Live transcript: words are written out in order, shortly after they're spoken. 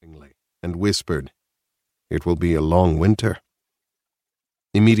and whispered, "It will be a long winter."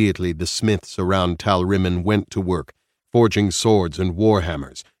 Immediately the smiths around Talrimmon went to work, forging swords and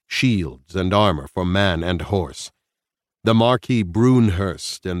warhammers, shields and armor for man and horse. The Marquis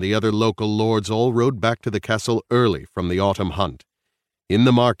Brunhurst and the other local lords all rode back to the castle early from the autumn hunt. In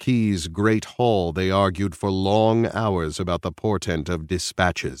the Marquis's great hall they argued for long hours about the portent of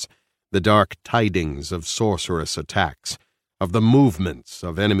dispatches, the dark tidings of sorcerous attacks, of the movements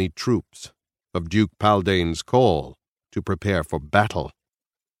of enemy troops, of Duke Paldane's call to prepare for battle.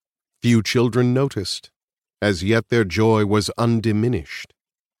 Few children noticed. As yet their joy was undiminished.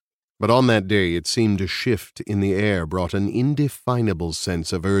 But on that day it seemed a shift in the air brought an indefinable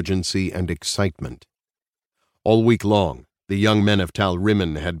sense of urgency and excitement. All week long, the young men of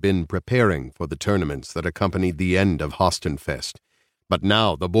Talrimmon had been preparing for the tournaments that accompanied the end of Hostenfest, but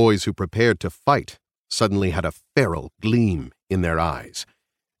now the boys who prepared to fight suddenly had a feral gleam in their eyes,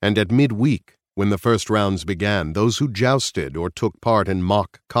 and at midweek, when the first rounds began, those who jousted or took part in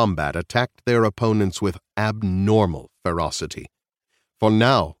mock combat attacked their opponents with abnormal ferocity. For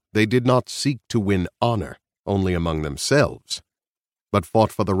now they did not seek to win honor only among themselves, but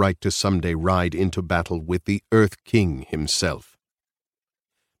fought for the right to someday ride into battle with the Earth King himself.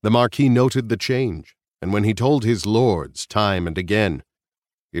 The Marquis noted the change, and when he told his lords time and again,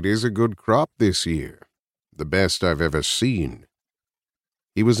 "It is a good crop this year, the best I've ever seen,"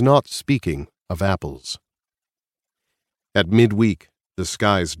 he was not speaking of apples. At midweek, the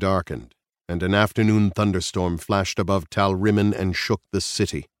skies darkened, and an afternoon thunderstorm flashed above Talrimmon and shook the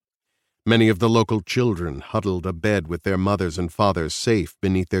city. Many of the local children huddled abed with their mothers and fathers safe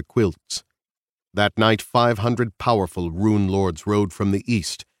beneath their quilts. That night 500 powerful rune lords rode from the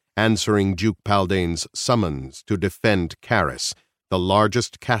east, answering Duke Paldane's summons to defend Caris, the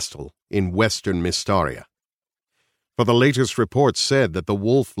largest castle in western Mystaria. For the latest reports said that the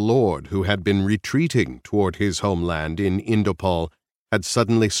Wolf Lord, who had been retreating toward his homeland in Indopol, had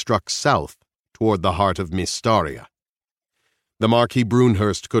suddenly struck south toward the heart of Mystaria. The Marquis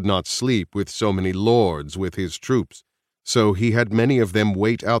Brunhurst could not sleep with so many lords with his troops, so he had many of them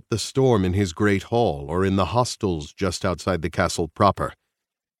wait out the storm in his great hall or in the hostels just outside the castle proper.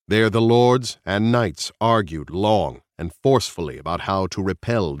 There the lords and knights argued long and forcefully about how to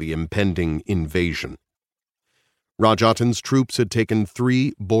repel the impending invasion. Rajatan's troops had taken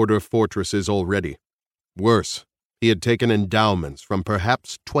 3 border fortresses already. Worse, he had taken endowments from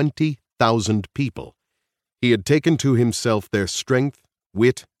perhaps 20,000 people. He had taken to himself their strength,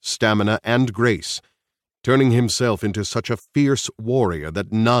 wit, stamina, and grace, turning himself into such a fierce warrior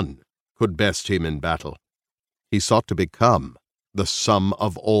that none could best him in battle. He sought to become the sum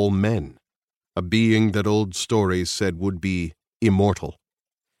of all men, a being that old stories said would be immortal.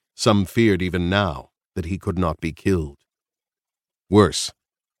 Some feared even now that he could not be killed. Worse,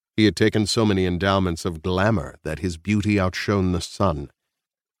 he had taken so many endowments of glamour that his beauty outshone the sun.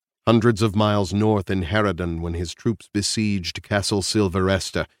 Hundreds of miles north in Herodon, when his troops besieged Castle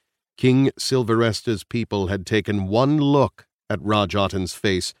Silveresta, King Silveresta's people had taken one look at Rajatan's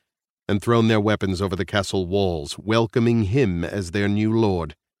face and thrown their weapons over the castle walls, welcoming him as their new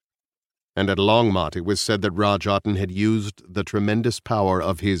lord. And at Longmont it was said that Rajatan had used the tremendous power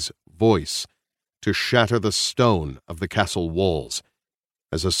of his voice to shatter the stone of the castle walls,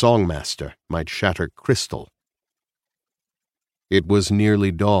 as a songmaster might shatter crystal. It was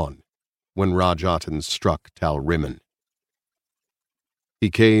nearly dawn when Rajatan struck Talrimmon. He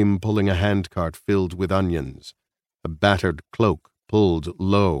came pulling a handcart filled with onions, a battered cloak pulled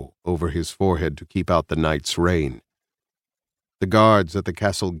low over his forehead to keep out the night's rain. The guards at the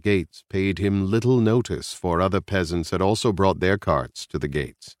castle gates paid him little notice, for other peasants had also brought their carts to the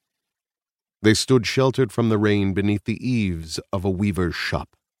gates. They stood sheltered from the rain beneath the eaves of a weaver's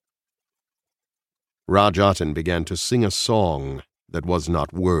shop. Rajatan began to sing a song that was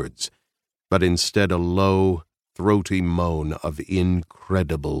not words, but instead a low, throaty moan of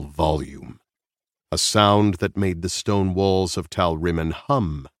incredible volume, a sound that made the stone walls of Talrimmon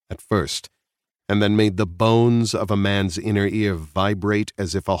hum at first, and then made the bones of a man's inner ear vibrate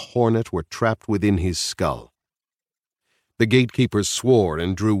as if a hornet were trapped within his skull. The gatekeepers swore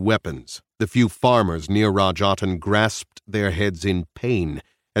and drew weapons. The few farmers near Rajatan grasped their heads in pain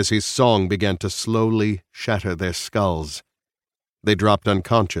as his song began to slowly shatter their skulls. They dropped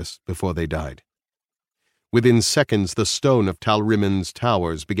unconscious before they died. Within seconds, the stone of Talrimmon's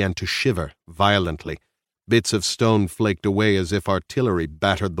towers began to shiver violently. Bits of stone flaked away as if artillery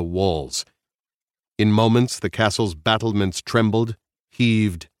battered the walls. In moments, the castle's battlements trembled,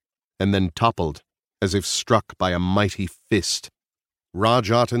 heaved, and then toppled, as if struck by a mighty fist.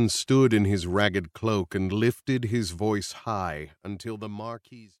 Rajatan stood in his ragged cloak and lifted his voice high until the Marquis